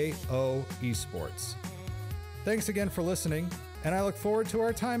www.facebook.com/TAOesports. Thanks again for listening, and I look forward to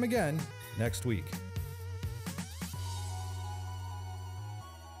our time again next week.